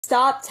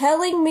Stop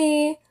telling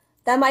me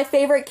that my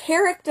favorite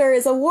character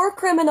is a war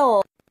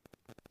criminal.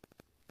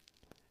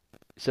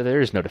 So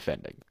there is no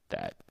defending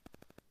that.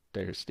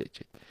 There's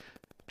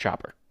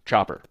Chopper.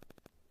 Chopper.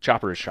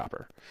 Chopper is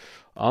Chopper.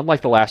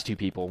 Unlike the last two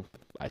people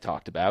I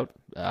talked about,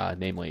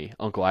 namely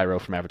Uncle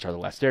Iroh from Avatar The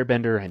Last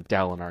Airbender and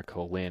Dalinar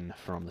Kholin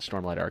from the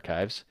Stormlight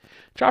Archives,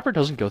 Chopper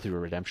doesn't go through a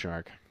redemption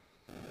arc.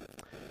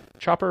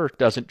 Chopper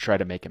doesn't try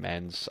to make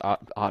amends.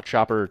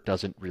 Chopper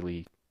doesn't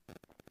really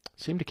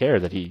seem to care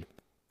that he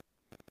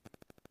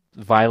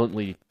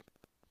violently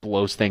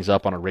blows things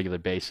up on a regular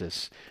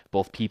basis,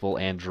 both people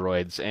and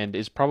droids, and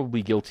is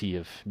probably guilty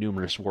of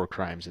numerous war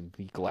crimes in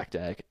the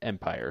Galactic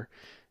Empire,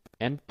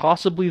 and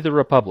possibly the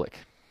Republic.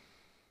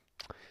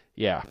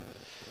 Yeah.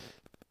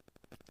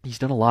 He's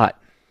done a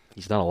lot.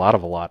 He's done a lot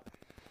of a lot.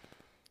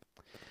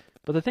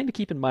 But the thing to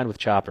keep in mind with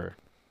Chopper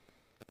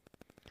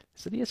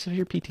is that he has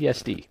severe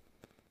PTSD.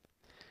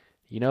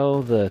 You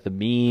know the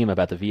meme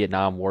about the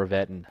Vietnam War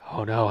vet and,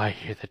 oh no, I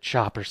hear the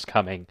chopper's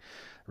coming,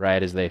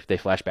 right, as they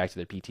flash back to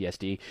their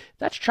PTSD.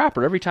 That's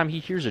Chopper every time he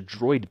hears a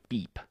droid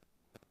beep.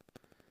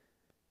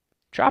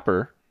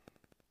 Chopper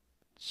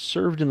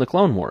served in the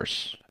Clone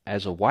Wars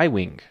as a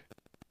Y-Wing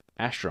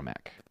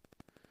astromech,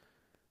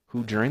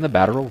 who during the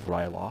Battle of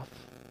Ryloth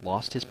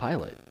lost his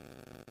pilot.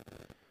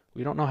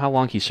 We don't know how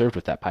long he served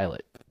with that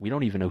pilot. We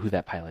don't even know who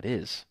that pilot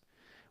is.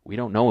 We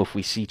don't know if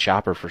we see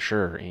Chopper for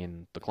sure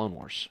in the Clone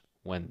Wars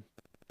when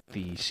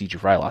the Siege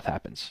of Ryloth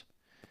happens.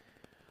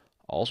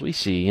 All we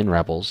see in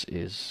Rebels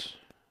is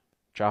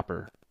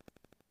Chopper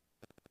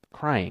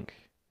crying,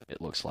 it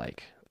looks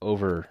like,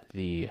 over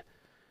the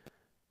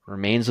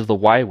remains of the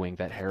Y-Wing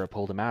that Hera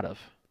pulled him out of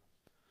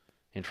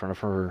in front of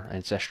her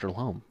ancestral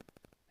home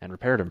and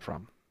repaired him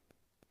from.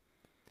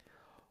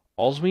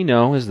 All we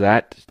know is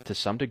that, to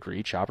some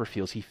degree, Chopper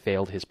feels he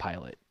failed his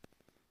pilot,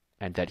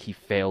 and that he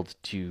failed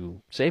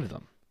to save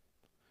them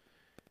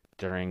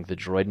during the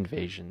droid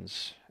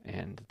invasions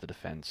and the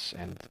defense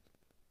and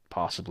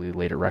possibly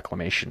later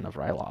reclamation of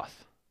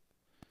Ryloth.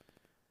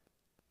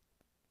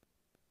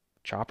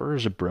 Chopper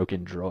is a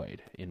broken droid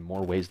in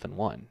more ways than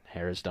one.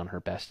 Hera's done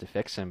her best to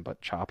fix him,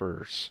 but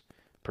Chopper's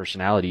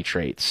personality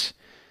traits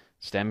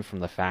stem from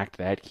the fact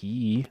that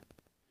he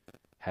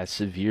has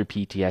severe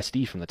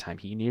PTSD from the time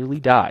he nearly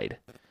died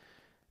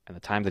and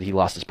the time that he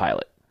lost his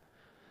pilot.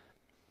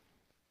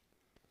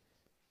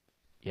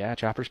 Yeah,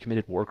 Chopper's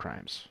committed war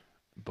crimes,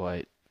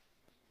 but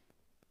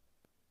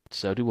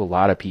so do a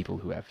lot of people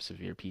who have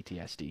severe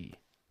PTSD,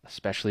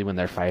 especially when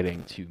they're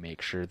fighting to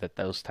make sure that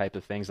those type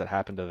of things that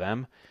happen to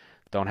them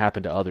don't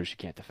happen to others who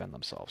can't defend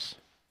themselves.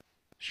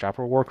 Is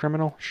Chopper a war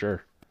criminal?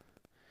 Sure.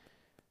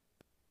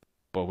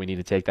 But we need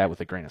to take that with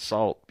a grain of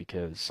salt,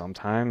 because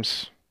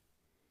sometimes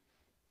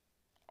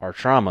our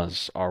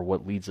traumas are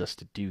what leads us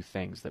to do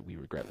things that we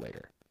regret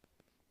later.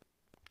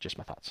 Just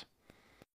my thoughts.